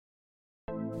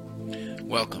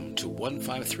Welcome to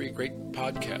 153 Great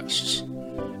Podcasts,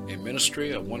 a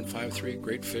ministry of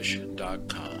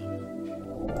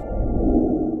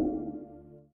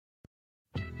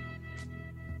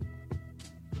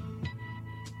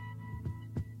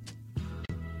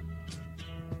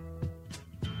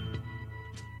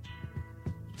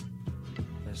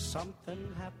There's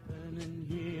something happening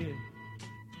here.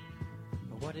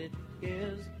 What it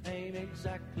is ain't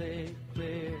exactly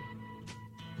clear.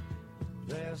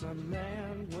 There's a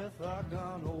man with a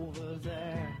gun over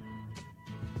there,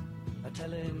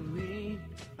 telling me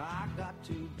I got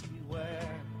to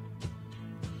beware.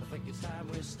 I think it's time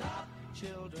we stop.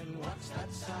 Children, what's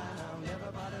that sound?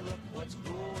 Everybody look what's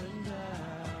going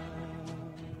down.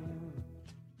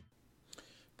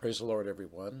 Praise the Lord,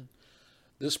 everyone.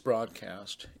 This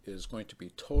broadcast is going to be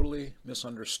totally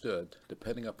misunderstood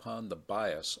depending upon the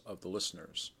bias of the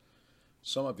listeners.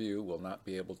 Some of you will not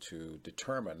be able to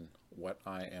determine what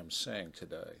I am saying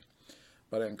today,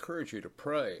 but I encourage you to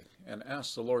pray and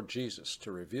ask the Lord Jesus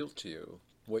to reveal to you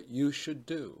what you should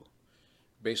do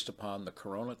based upon the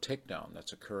Corona Takedown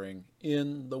that's occurring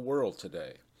in the world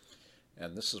today.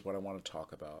 And this is what I want to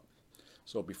talk about.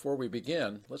 So before we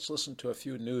begin, let's listen to a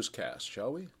few newscasts,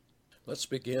 shall we? Let's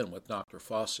begin with Dr.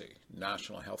 Fauci,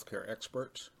 national healthcare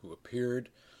expert, who appeared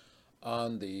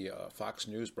on the Fox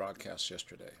News broadcast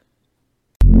yesterday.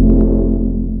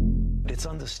 It's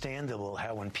understandable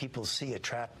how when people see a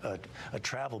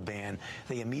travel ban,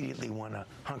 they immediately want to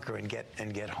hunker and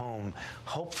get home.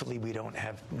 Hopefully we don't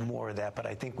have more of that, but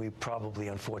I think we probably,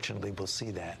 unfortunately, will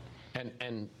see that.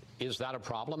 And is that a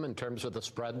problem in terms of the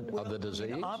spread of the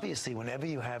disease? Obviously, whenever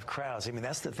you have crowds,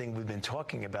 that's the thing we've been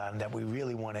talking about and that we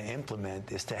really want to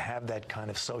implement is to have that kind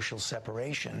of social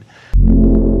separation.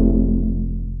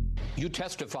 You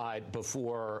testified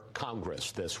before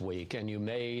Congress this week, and you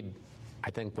made, I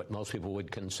think, what most people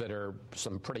would consider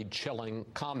some pretty chilling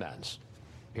comments.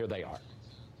 Here they are.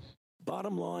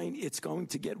 Bottom line, it's going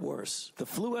to get worse. The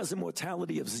flu has a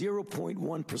mortality of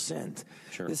 0.1%.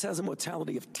 Sure. This has a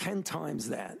mortality of 10 times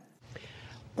that.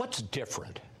 What's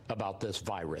different about this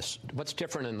virus? What's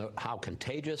different in how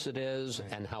contagious it is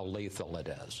and how lethal it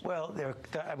is? Well,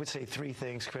 I would say three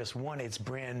things, Chris. One, it's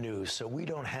brand new, so we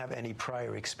don't have any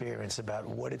prior experience about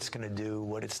what it's going to do,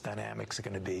 what its dynamics are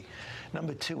going to be.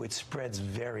 Number two, it spreads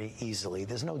very easily.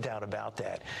 There's no doubt about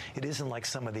that. It isn't like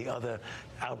some of the other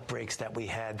outbreaks that we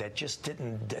had that just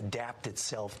didn't adapt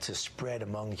itself to spread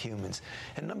among humans.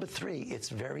 And number three, it's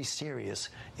very serious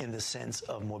in the sense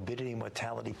of morbidity and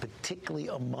mortality, particularly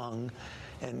among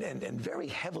and very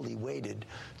heavily weighted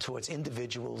towards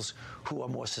individuals who are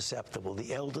more susceptible,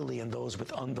 the elderly and those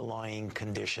with underlying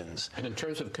conditions. And in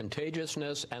terms of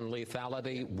contagiousness and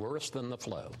lethality, worse than the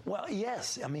flu? Well,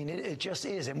 yes. It just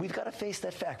is. And we've got to face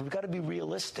that fact. We've got to be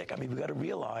realistic. We've got to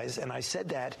realize, and I said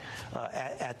that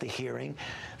at the hearing,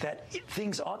 that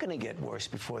things are going to get worse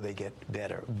before they get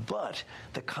better. But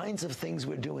the kinds of things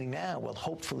we're doing now will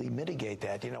hopefully mitigate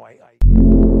that.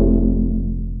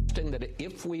 That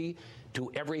if we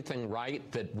do everything right,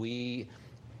 that we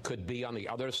could be on the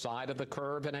other side of the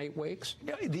curve in 8 weeks?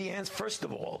 The answer, first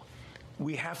of all,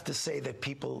 we have to say that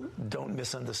people don't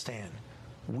misunderstand.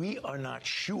 We are not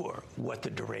sure what the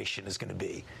duration is going to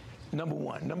be. Number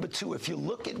one. Number two, if you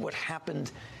look at what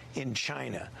happened in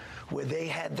China, where they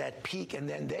had that peak and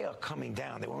then they are coming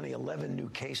down. There were only 11 new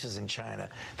cases in China.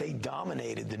 They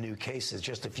dominated the new cases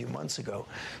just a few months ago.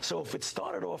 So if it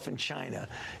started off in China,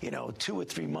 2 or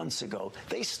 3 months ago,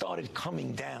 they started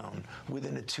coming down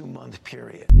within a 2-month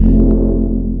period.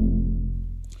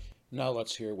 Now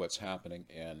let's hear what's happening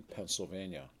in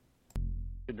Pennsylvania.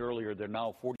 Earlier, there are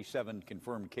now 47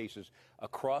 confirmed cases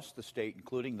across the state,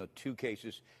 including the 2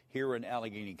 cases here in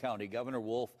Allegheny County. Governor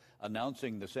Wolf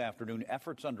announcing this afternoon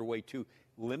efforts underway to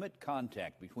limit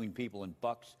contact between people in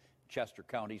Bucks, Chester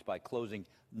counties by closing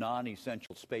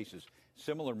non-essential spaces.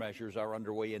 Similar measures are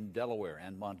underway in Delaware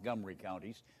and Montgomery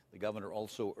counties. The governor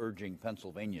also urging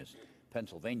Pennsylvanians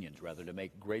to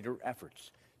make greater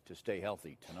efforts to stay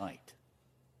healthy tonight.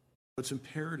 It's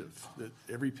imperative that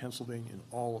every Pennsylvanian,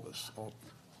 all of us, all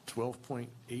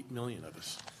 12.8 million of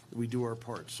us, we do our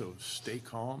part. So stay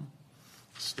calm,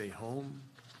 stay home,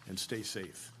 and stay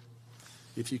safe.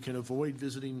 If you can avoid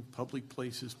visiting public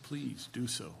places, please do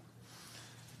so.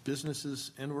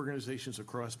 Businesses and organizations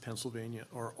across Pennsylvania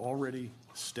are already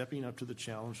stepping up to the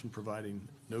challenge and providing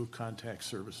no-contact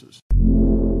services.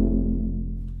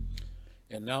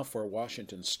 And now for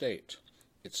Washington State.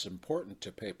 It's important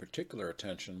to pay particular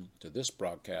attention to this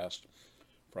broadcast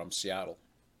from Seattle.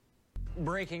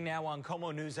 Breaking now on Como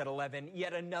News at 11,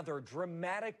 yet another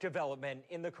dramatic development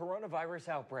in the coronavirus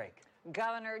outbreak.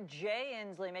 Governor Jay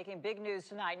Inslee making big news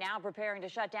tonight, now preparing to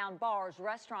shut down bars,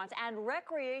 restaurants, and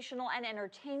recreational and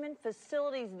entertainment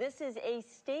facilities. This is a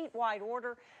statewide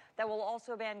order that will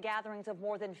also ban gatherings of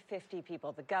more than 50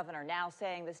 people. The governor now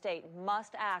saying the state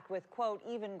must act with, quote,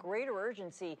 even greater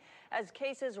urgency as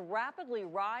cases rapidly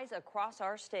rise across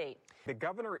our state. The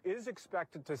governor is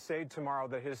expected to say tomorrow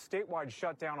that his statewide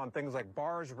shutdown on things like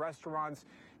bars, restaurants,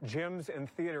 gyms, and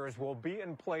theaters will be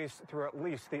in place through at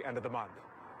least the end of the month.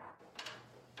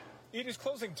 It is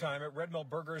closing time at Red Mill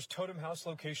Burger's Totem House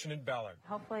location in Ballard.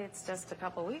 Hopefully it's just a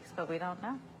couple weeks, but we don't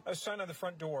know. A sign on the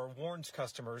front door warns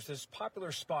customers this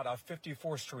popular spot off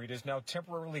 54th Street is now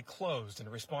temporarily closed in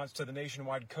response to the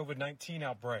nationwide COVID-19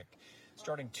 outbreak.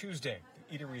 Starting Tuesday,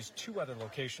 the eatery's two other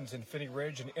locations in Finney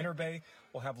Ridge and Inner Bay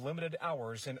will have limited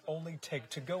hours and only take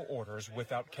to-go orders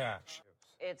without cash.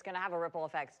 It's going to have a ripple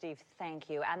effect, Steve. Thank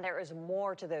you. And there is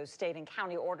more to those state and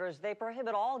county orders. They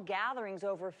prohibit all gatherings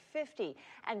over 50,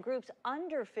 and groups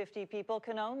under 50 people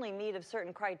can only meet if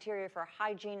certain criteria for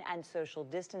hygiene and social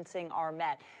distancing are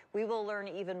met. We will learn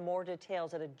even more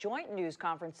details at a joint news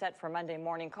conference set for Monday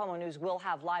morning. Como News will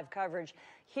have live coverage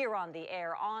here on the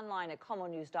air, online at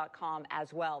comonews.com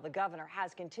as well. The governor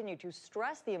has continued to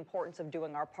stress the importance of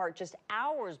doing our part just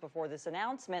hours before this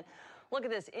announcement. Look at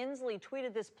this. Inslee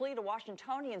tweeted this plea to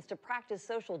Washingtonians to practice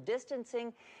social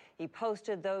distancing. He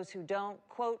posted those who don't,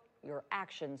 quote, your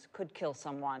actions could kill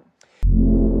someone.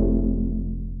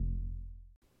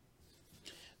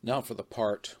 Now for the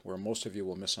part where most of you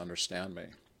will misunderstand me.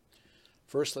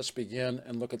 First, let's begin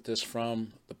and look at this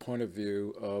from the point of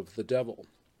view of the devil.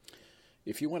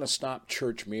 If you want to stop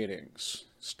church meetings,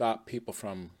 stop people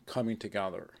from coming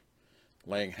together,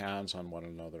 laying hands on one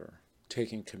another,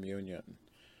 taking communion,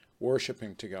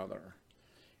 worshiping together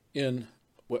in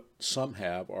what some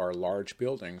have are large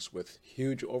buildings with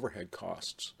huge overhead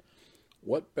costs,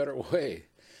 what better way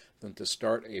than to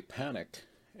start a panic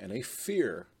and a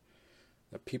fear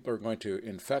that people are going to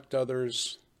infect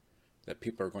others, that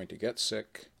people are going to get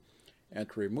sick, and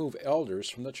to remove elders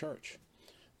from the church?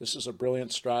 This is a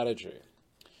brilliant strategy.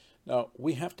 Now,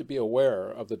 we have to be aware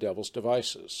of the devil's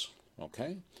devices,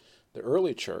 okay? The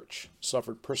early church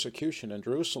suffered persecution in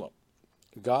Jerusalem.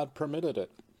 God permitted it.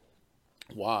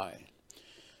 Why?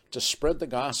 To spread the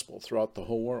gospel throughout the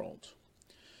whole world.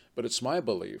 But it's my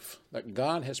belief that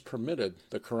God has permitted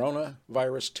the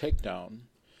coronavirus takedown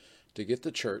to get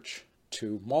the church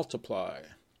to multiply.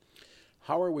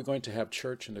 How are we going to have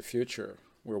church in the future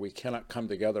where we cannot come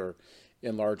together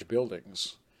in large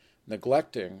buildings,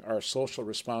 neglecting our social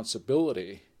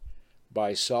responsibility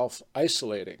by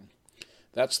self-isolating?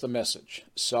 That's the message.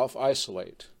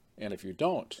 Self-isolate. And if you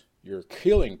don't, you're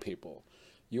killing people.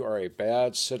 You are a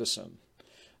bad citizen.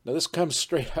 Now, this comes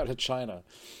straight out of China.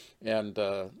 And,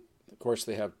 of course,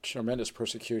 they have tremendous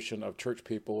persecution of church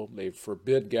people. They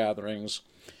forbid gatherings.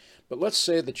 But let's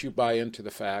say that you buy into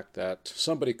the fact that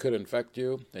somebody could infect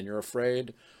you and you're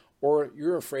afraid, or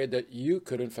you're afraid that you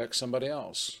could infect somebody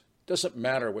else. It doesn't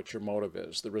matter what your motive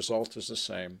is. The result is the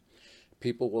same.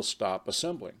 People will stop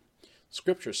assembling.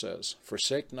 Scripture says,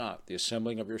 forsake not the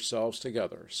assembling of yourselves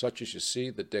together, such as you see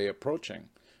the day approaching,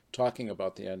 talking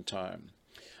about the end time.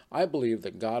 I believe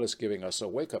that God is giving us a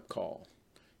wake-up call.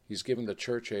 He's giving the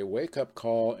church a wake-up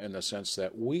call in the sense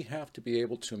that we have to be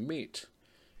able to meet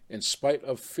in spite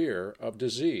of fear of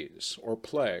disease or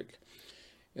plague.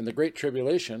 In the Great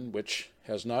Tribulation, which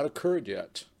has not occurred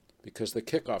yet because the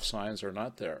kickoff signs are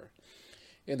not there,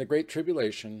 in the Great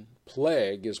Tribulation,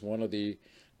 plague is one of the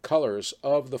colors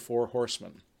of the four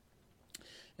horsemen.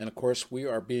 And of course, we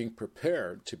are being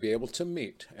prepared to be able to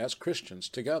meet as Christians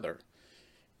together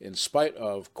in spite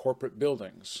of corporate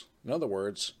buildings. In other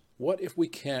words, what if we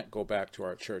can't go back to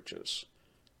our churches?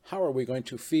 How are we going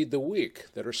to feed the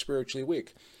weak that are spiritually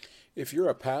weak? If you're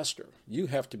a pastor, you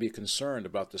have to be concerned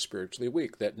about the spiritually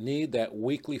weak that need that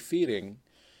weekly feeding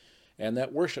and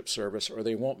that worship service, or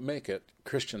they won't make it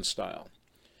Christian style.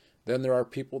 Then there are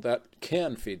people that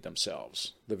can feed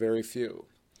themselves, the very few.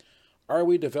 Are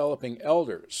we developing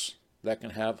elders that can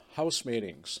have house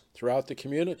meetings throughout the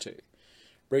community,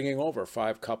 bringing over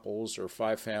 5 couples or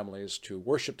 5 families to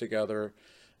worship together,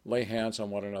 lay hands on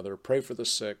one another, pray for the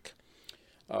sick,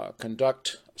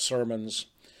 conduct sermons?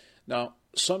 Now,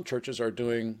 some churches are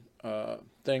doing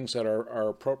things that are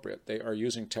appropriate. They are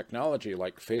using technology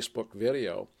like Facebook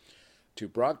video to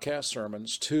broadcast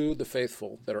sermons to the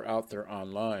faithful that are out there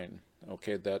online,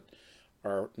 okay, that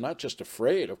are not just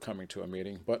afraid of coming to a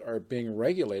meeting, but are being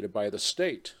regulated by the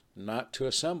state not to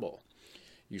assemble.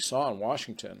 You saw in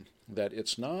Washington that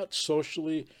it's not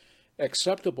socially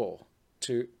acceptable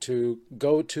to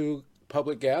go to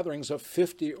public gatherings of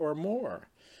 50 or more.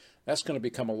 That's going to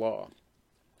become a law.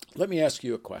 Let me ask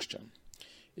you a question.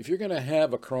 If you're going to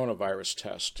have a coronavirus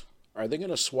test, are they going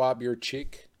to swab your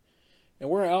cheek? And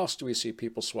where else do we see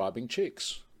people swabbing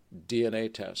cheeks?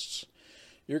 DNA tests.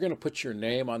 You're going to put your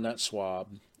name on that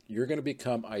swab. You're going to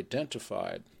become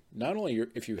identified, not only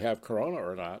if you have corona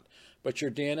or not, but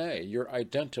your DNA, your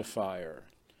identifier.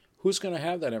 Who's going to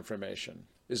have that information?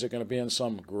 Is it going to be in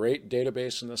some great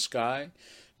database in the sky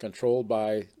controlled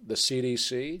by the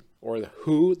CDC or the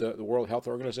WHO, the World Health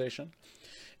Organization?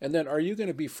 And then are you going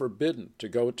to be forbidden to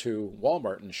go to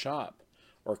Walmart and shop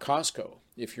or Costco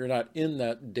if you're not in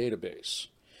that database?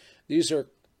 These are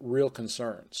real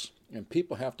concerns, and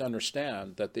people have to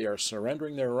understand that they are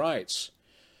surrendering their rights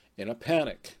in a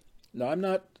panic. Now, I'm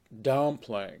not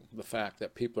downplaying the fact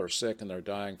that people are sick and they're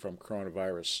dying from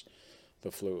coronavirus, the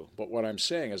flu, but what I'm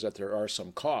saying is that there are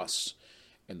some costs,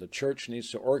 and the church needs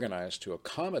to organize to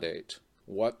accommodate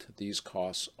what these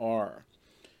costs are.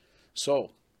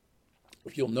 So,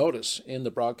 if you'll notice in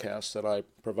the broadcast that I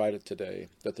provided today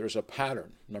that there's a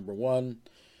pattern. Number one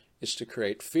is to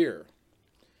create fear.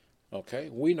 Okay,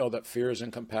 we know that fear is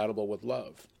incompatible with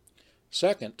love.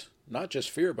 Second, not just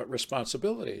fear, but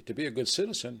responsibility. To be a good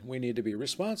citizen, we need to be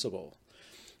responsible.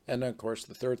 And then, of course,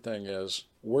 the third thing is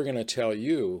we're going to tell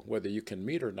you whether you can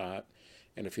meet or not.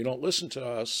 And if you don't listen to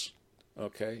us,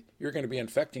 okay, you're going to be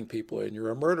infecting people and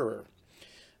you're a murderer.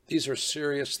 These are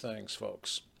serious things,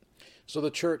 folks. So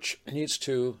the church needs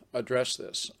to address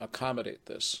this, accommodate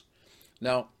this.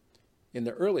 Now, in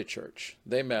the early church,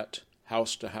 they met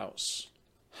house to house.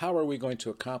 How are we going to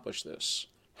accomplish this?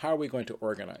 How are we going to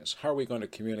organize? How are we going to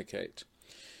communicate?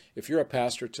 If you're a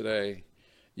pastor today,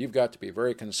 you've got to be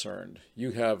very concerned.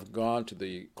 You have gone to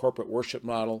the corporate worship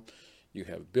model. You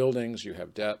have buildings, you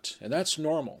have debt, and that's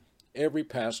normal. Every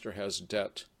pastor has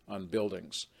debt on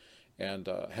buildings and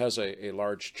has a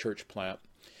large church plant.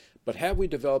 But have we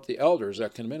developed the elders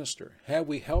that can minister? Have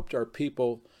we helped our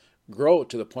people grow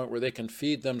to the point where they can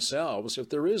feed themselves if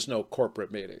there is no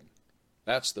corporate meeting?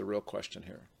 That's the real question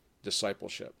here,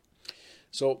 discipleship.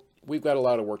 So we've got a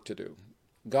lot of work to do.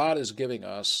 God is giving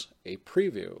us a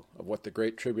preview of what the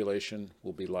Great Tribulation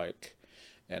will be like.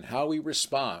 And how we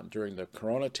respond during the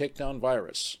Corona Takedown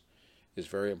virus is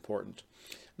very important.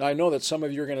 Now, I know that some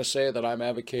of you are going to say that I'm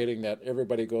advocating that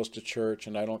everybody goes to church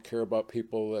and I don't care about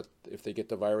people that if they get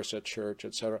the virus at church,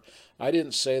 etc. I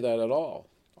didn't say that at all.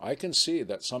 I can see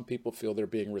that some people feel they're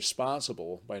being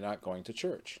responsible by not going to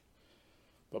church.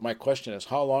 But my question is,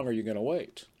 how long are you going to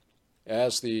wait?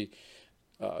 As the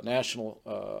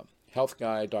national health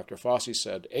guy, Dr. Fauci,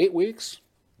 said, 8 weeks?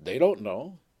 They don't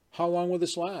know. How long will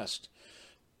this last?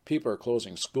 People are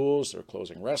closing schools, they're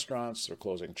closing restaurants, they're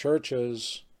closing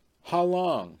churches. How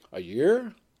long? A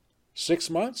year? 6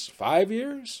 months? 5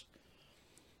 years?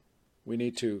 We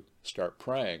need to start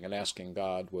praying and asking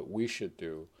God what we should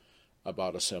do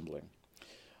about assembling.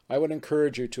 I would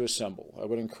encourage you to assemble. I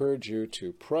would encourage you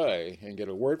to pray and get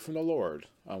a word from the Lord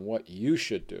on what you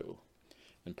should do.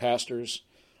 And pastors,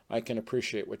 I can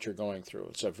appreciate what you're going through.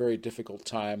 It's a very difficult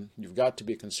time. You've got to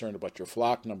be concerned about your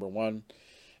flock, number one,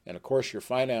 and of course your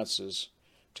finances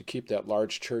to keep that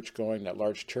large church going, that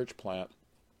large church plant.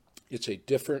 It's a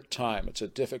different time. It's a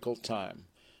difficult time.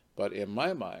 But in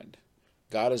my mind,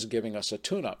 God is giving us a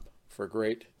tune-up for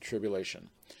great tribulation.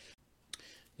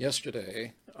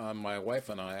 Yesterday, my wife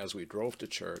and I, as we drove to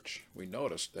church, we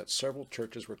noticed that several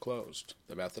churches were closed.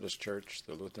 The Methodist Church,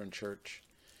 the Lutheran Church.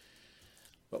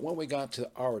 But when we got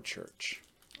to our church,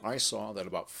 I saw that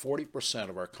about 40%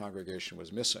 of our congregation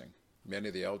was missing. Many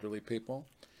of the elderly people.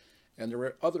 And there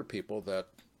were other people that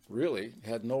really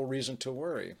had no reason to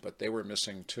worry, but they were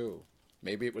missing too.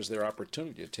 Maybe it was their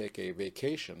opportunity to take a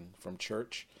vacation from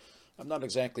church. I'm not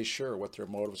exactly sure what their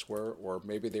motives were, or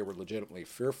maybe they were legitimately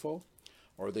fearful,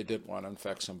 or they didn't want to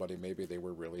infect somebody. Maybe they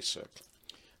were really sick.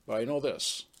 But I know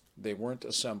this, they weren't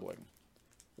assembling.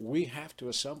 We have to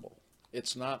assemble.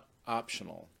 It's not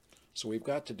optional. So we've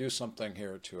got to do something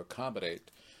here to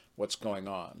accommodate what's going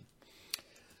on.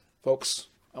 Folks,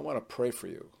 I want to pray for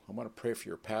you. I want to pray for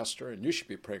your pastor, and you should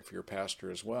be praying for your pastor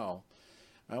as well.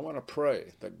 I want to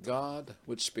pray that God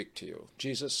would speak to you.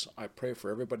 Jesus, I pray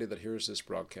for everybody that hears this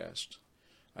broadcast.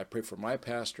 I pray for my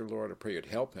pastor, Lord. I pray you'd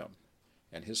help him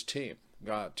and his team,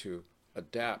 God, to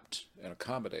adapt and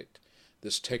accommodate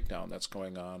this takedown that's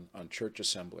going on church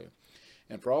assembly.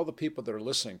 And for all the people that are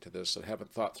listening to this that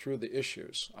haven't thought through the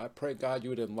issues, I pray, God, you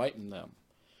would enlighten them.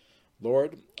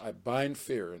 Lord, I bind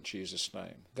fear in Jesus'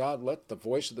 name. God, let the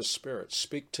voice of the Spirit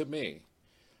speak to me,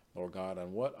 Lord God,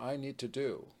 on what I need to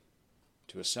do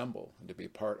to assemble and to be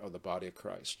part of the body of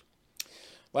Christ.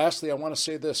 Lastly, I want to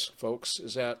say this, folks,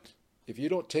 is that if you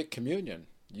don't take communion,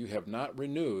 you have not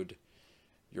renewed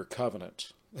your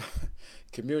covenant.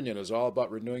 Communion is all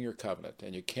about renewing your covenant,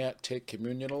 and you can't take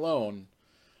communion alone.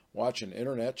 Watch an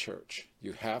internet church.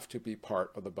 You have to be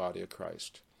part of the body of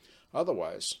Christ.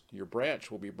 Otherwise, your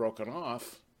branch will be broken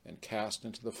off and cast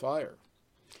into the fire.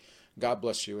 God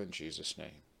bless you in Jesus'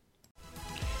 name.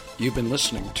 You've been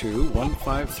listening to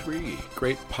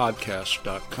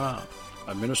 153greatpodcast.com,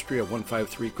 a ministry of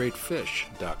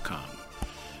 153greatfish.com.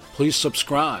 Please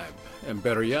subscribe, and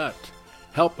better yet,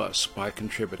 help us by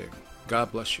contributing.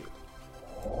 God bless you.